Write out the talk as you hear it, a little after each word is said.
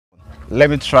let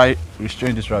me try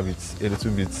restrain this rabbit a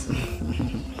little bit.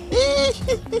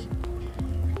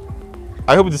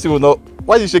 I hope this will not.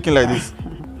 Why is he shaking like this?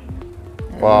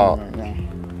 Wow.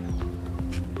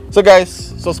 So guys,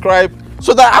 subscribe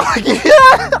so that I will give you.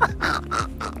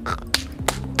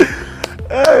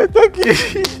 Thank you.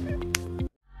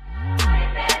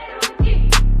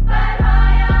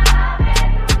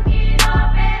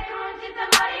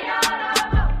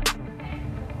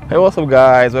 Hey, what's up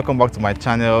guys, welcome back to my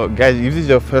channel. Guys, if this is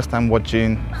your first time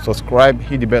watching, subscribe,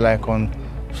 hit the bell icon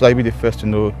so that you'll be the first to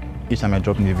know each time I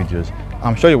drop new videos.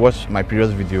 I'm sure you watched my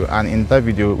previous video, and in that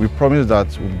video we promised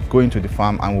that we'll go into the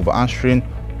farm and we'll be answering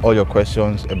all your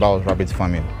questions about rabbit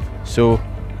farming. So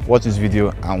watch this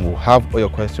video and we'll have all your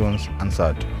questions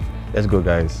answered. Let's go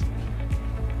guys.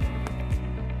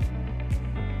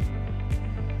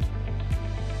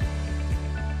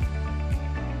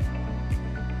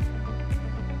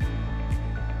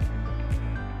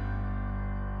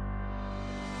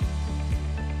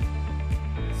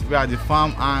 We are at the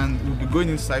farm and we'll be going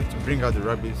inside to bring out the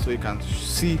rabbit so you can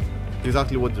see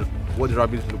exactly what the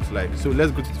rabbit looks like. So let's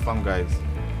go to the farm guys.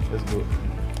 Let's go.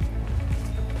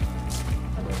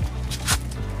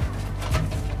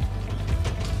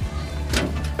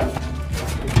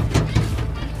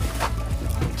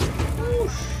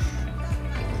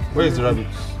 Where is the rabbit?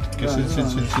 Okay,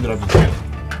 see the rabbit.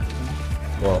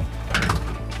 Wow.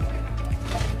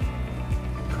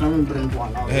 Let me bring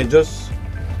one out. Hey, just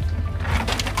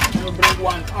bring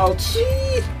one out.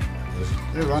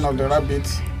 This one of the rabbit.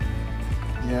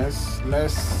 Yes,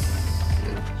 let's.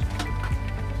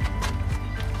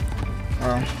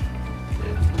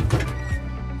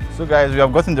 So guys, we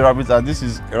have gotten the rabbit, and this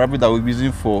is a rabbit that we'll be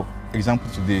using for example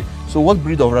today. So what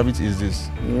breed of rabbit is this?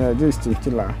 Yeah, this is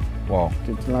chinchilla. Wow.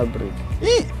 Chinchilla breed.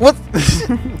 What?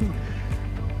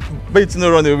 But it's not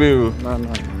run away.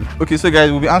 No. Okay, so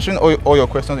guys, we'll be answering all your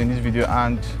questions in this video,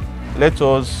 and let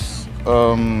us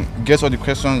guess all the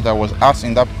questions that was asked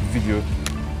in that video.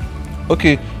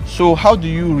 Okay, so how do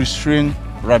you restrain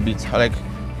rabbits? Like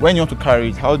when you want to carry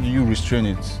it, how do you restrain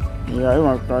it? Yeah, you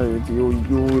want to carry it,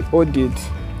 you hold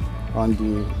it on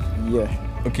the ear.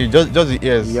 Okay, just the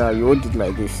ears. Yeah, you hold it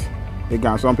like this.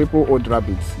 Again, some people hold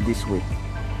rabbits this way,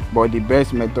 but the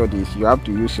best method is you have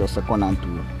to use your second hand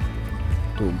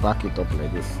to back it up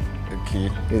like this. Okay,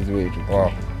 this way.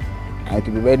 Wow. And it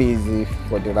will be very easy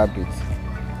for the rabbit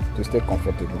to stay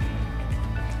comfortable.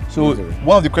 So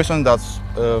one of the questions that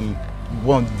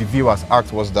one of the viewers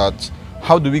asked was that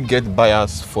how do we get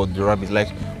buyers for the rabbit? Like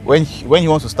when he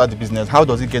wants to start the business, how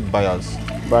does he get buyers?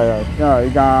 Buyers, yeah,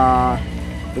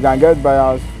 you can get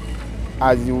buyers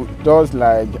as you just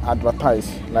like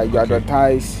advertise. Like you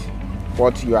advertise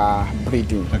what you are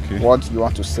breeding, what you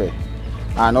want to sell,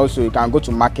 and also you can go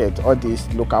to market. All these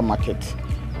local markets,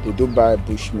 they do buy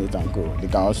bush meat and go. You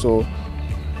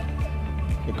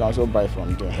can also buy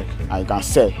from there, and you can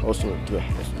sell also there.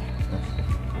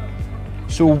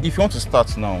 So if you want to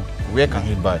start now, where can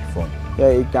he buy from?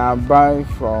 Yeah, you can buy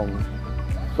from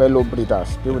fellow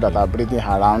breeders, people that are breeding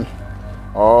around,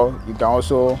 or you can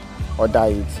also order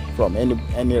it from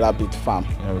any rabbit farm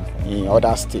in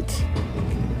other states.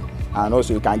 And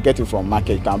also you can get it from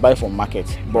market. You can buy from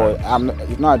market, but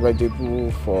it's not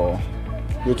advisable for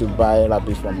you to buy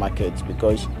rabbit from market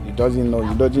because you doesn't know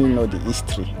the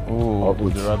history of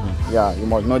the rabbit. Yeah, you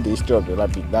must know the history of the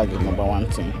rabbit. That's the number one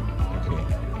thing.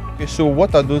 Okay, so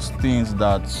what are those things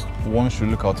that one should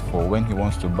look out for when he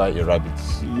wants to buy a rabbit?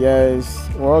 Yes,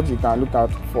 what you can look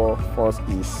out for first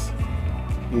is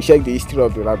you check the history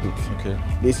of the rabbit. Okay.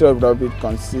 The history of the rabbit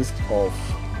consists of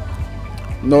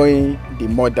knowing the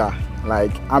mother,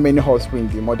 like how many offspring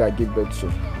the mother gave birth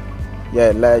to.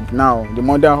 Yeah, like now the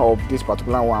mother of this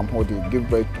particular one I'm holding give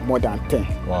birth more than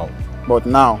 10. Wow. But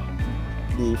now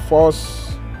the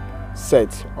first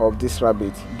set of this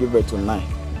rabbit give birth to 9.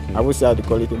 I would say the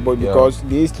quality, but because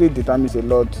the history determines a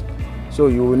lot, so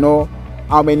you will know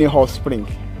how many offspring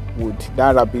would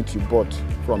that rabbit you bought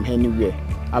from anywhere,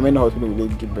 how many offspring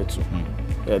will it give birth to.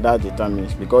 Yeah, that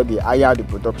determines, because the higher the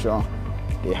production,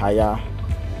 the higher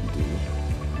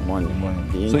the money.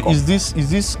 The so is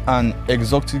this an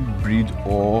exotic breed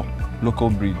or local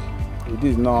breed? It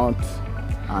is not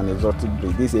an exotic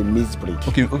breed. This is a mixed breed.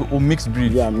 Okay, mixed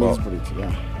breed. Yeah, mixed breed.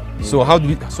 Yeah. So how do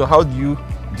you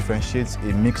differentiate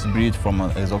a mixed breed from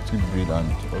an exotic breed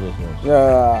and all those ones?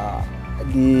 Yeah,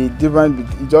 the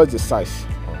difference is just the size.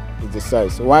 It's the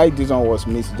size. Why this one was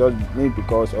mixed just maybe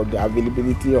because of the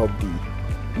availability of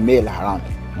the male around.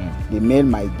 The male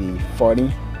might be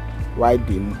foreign, while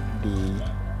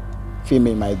the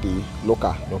female might be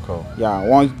local. Local. Yeah,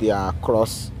 once they are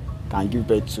crossed, can give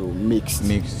birth to mixed.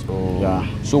 Mixed. Oh.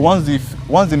 Yeah. So once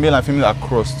the male and female are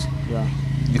crossed, Yeah.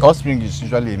 the offspring is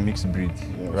usually a mixed breed,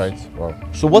 Yes. right? Wow.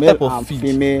 So what Male type of and feed?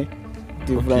 female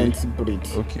different breed.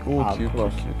 Okay. Okay.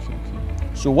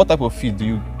 So what type of feed do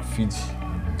you feed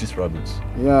these rabbits?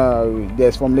 Yeah,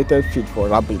 there's formulated feed for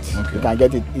rabbits. Okay. You can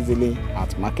get it easily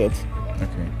at market.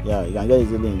 Okay. Yeah, you can get it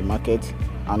easily in the market,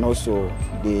 and also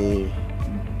they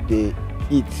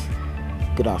eat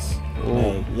grass.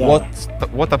 Oh. Yeah.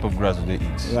 What type of grass do they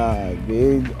eat? Yeah,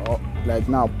 they eat like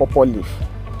now purple leaf.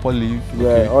 Purple leaf. Yeah,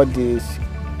 Okay. all these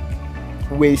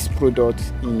waste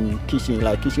products in kitchen,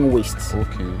 like kitchen waste.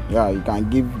 Okay. Yeah, you can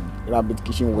give rabbit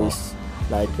kitchen waste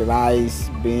like rice,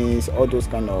 beans, all those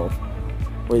kind of.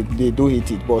 Well, they do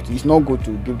eat it, but it's not good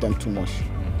to give them too much.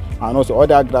 And also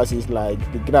other grasses like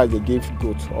the grass they give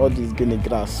goat, all this guinea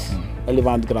grass,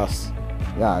 elephant grass.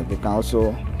 Yeah, they can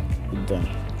also eat them,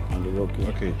 and they're okay.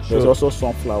 Okay. There's also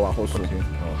sunflower also. Okay.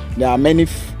 There are many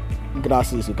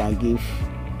grasses you can give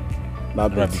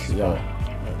rabbits. Rabbits, Yeah.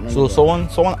 So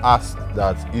someone asked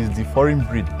that is the foreign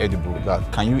breed edible?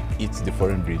 That can you eat the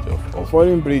foreign breed of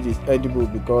Foreign breed is edible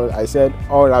because I said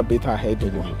all rabbits are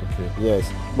edible. Okay.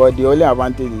 Yes, but the only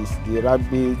advantage is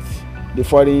the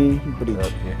foreign breed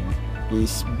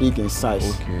is big in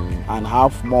size and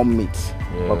have more meat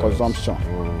for consumption.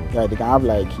 Oh. Yeah, they can have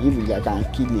like, if you can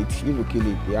kill it, if you kill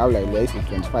it, they have like less than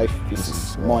 25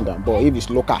 pieces more than. But if it's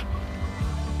local,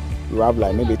 you have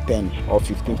like maybe 10 or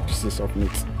 15 pieces of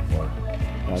meat. Wow.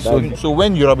 Yeah, so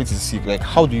when your rabbit is sick, like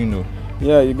how do you know?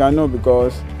 Yeah, you can know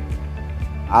because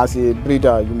as a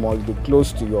breeder, you must be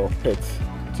close to your pets,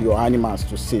 to your animals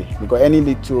to see. Because any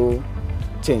little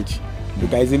change, you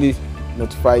can easily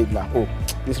notify it like, oh,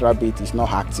 this rabbit is not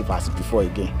active as before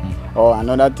again. Or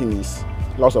another thing is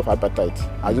loss of appetite.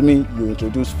 Assuming you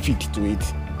introduce feed to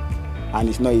it and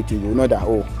it's not eating, you know that,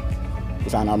 oh,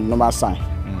 it's an abnormal sign.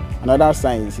 Another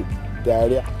sign is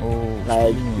diarrhea. Oh,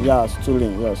 like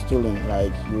stooling.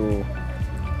 Like you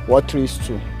watery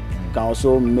stool can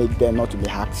also make them not to be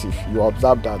active. You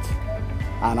observe that.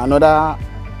 And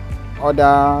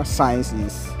other signs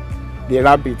is the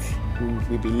rabbit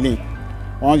will be lean.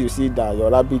 Once you see that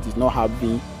your rabbit is not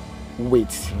having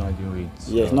weight,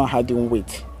 not having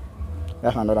weight,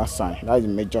 that's another sign. That's the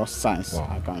major signs. Wow.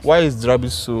 I can see. Why is the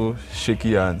rabbit so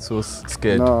shaky and so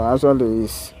scared? No, actually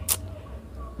it's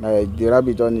like the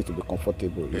rabbit don't need to be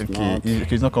comfortable.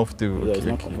 It's not comfortable. Yeah, it's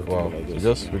not comfortable. Wow. Like this.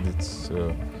 Just with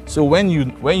it. So when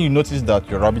you notice that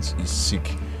your rabbit is sick,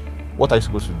 what are you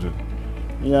supposed to do?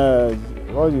 Yeah,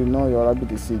 once you know your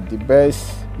rabbit is sick, the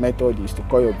best method is to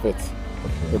call your vet.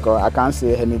 Okay. Because I can't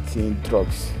say anything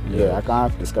drugs. Yeah, I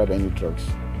can't prescribe any drugs.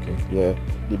 Okay. Yeah,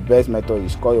 the best method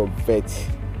is call your vet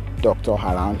doctor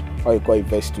around, or you call a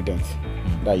vet student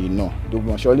that you know. There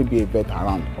must surely be a vet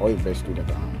around or a vet student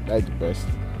around. That's the best.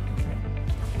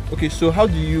 Okay, so how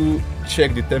do you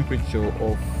check the temperature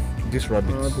of this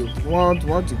rabbit?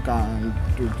 What you can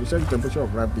do to check the temperature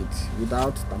of rabbit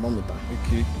without thermometer.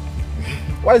 Okay.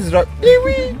 Why is that?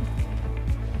 To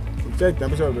check the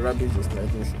temperature of the rabbit is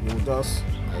like this. You will just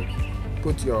like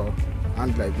put your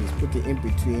hand like this, put it in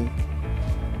between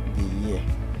the ear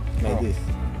like this.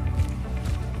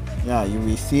 Yeah, you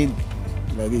will see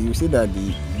like this. You see that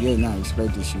the ear now is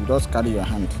reddish. You just carry your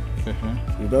hand.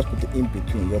 You just put it in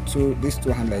between these two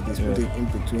hands like this. Put it in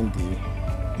between the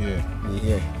ear.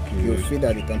 Okay. You feel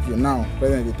that the temperature now.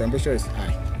 Presently the temperature is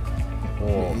high.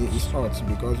 It's hot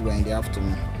because we're in the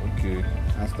afternoon. Okay.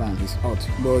 Understand? It's hot.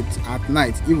 But at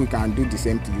night, if we can do the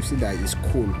same thing, you see that it's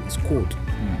cool. It's cold.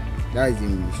 That is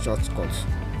in shortcut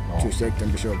to check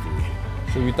temperature of the ear.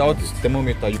 So without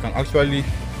thermometer, you can actually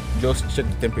just check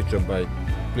the temperature by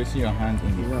placing your hand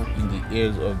in the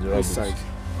ears of the rabbit. Side.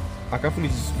 I can feel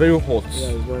it's very hot.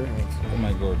 Yeah, it's very hot. Oh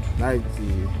my god. That is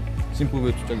the simple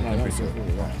way to check the temperature. Simple,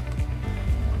 yeah.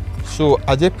 So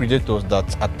are there predators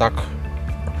that attack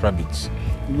rabbits?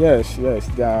 Yes,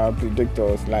 there are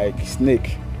predators like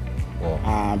snake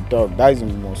and dog. That is the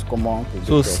most common predator.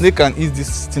 So snake can eat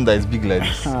this thing that is big like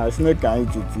this? Snake can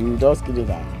eat it. You just kill it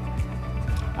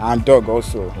and dog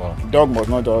also. Wow. Dog must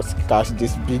not just catch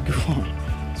this big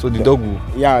one. So the dog will?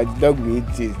 Yeah, the dog will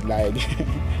eat it like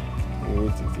will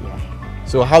eat it, yeah.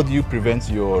 So how do you prevent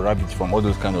your rabbits from all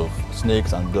those kind of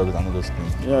snakes and dogs and all those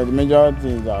things? Yeah, the major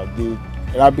thing is that the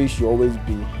rabbit should always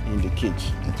be in the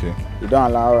cage. Okay. You don't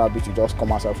allow rabbit to just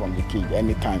come outside from the cage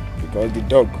anytime because the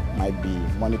dog might be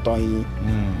monitoring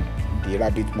the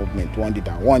rabbit movement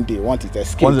one day once it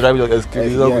escapes. Once the rabbit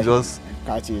escapes, the dog will just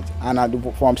catch it.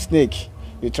 And from snake,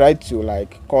 you try to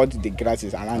like cut the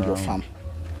grasses around your farm.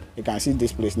 You can see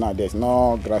this place now. There's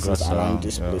no grasses around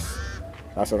this place.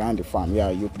 That's around the farm. Yeah,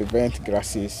 you prevent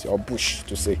grasses or bush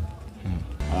to say.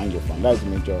 around your farm. That's the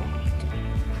major.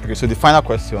 Okay, so the final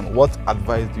question, what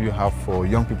advice do you have for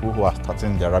young people who are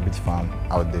starting their rabbit farm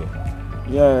out there?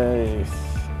 Yes,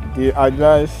 the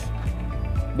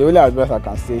only advice I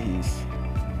can say is,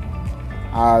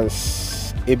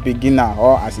 as a beginner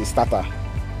or as a starter,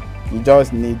 you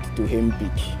just need to aim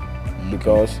big.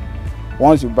 Because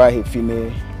once you buy a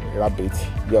female rabbit,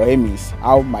 your aim is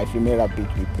how my female rabbit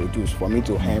will produce for me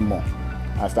to earn more.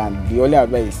 Understand? The only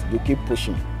advice is you keep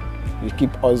pushing, you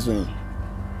keep hustling,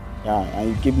 and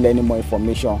you keep learning more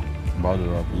information About the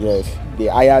rabbits. Yes, they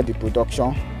hire the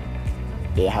production,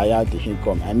 they hire the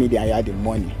income. They hire the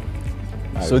money.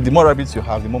 So the more rabbits you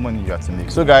have, the more money you have to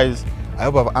make. So guys, I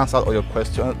hope I've answered all your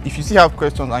questions. If you still have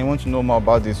questions and you want to know more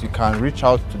about this, you can reach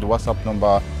out to the WhatsApp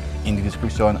number in the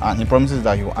description, and he promises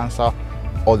that he will answer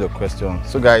all your questions.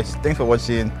 So guys, thanks for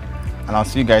watching, and I'll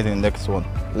see you guys in the next one.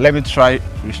 Let me try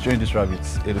restrain these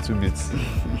rabbits a little bit.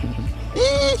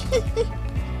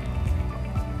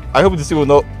 I hope the sea will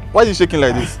not. Why is he shaking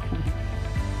like this?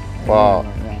 Wow.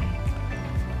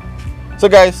 So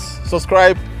guys,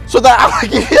 subscribe so that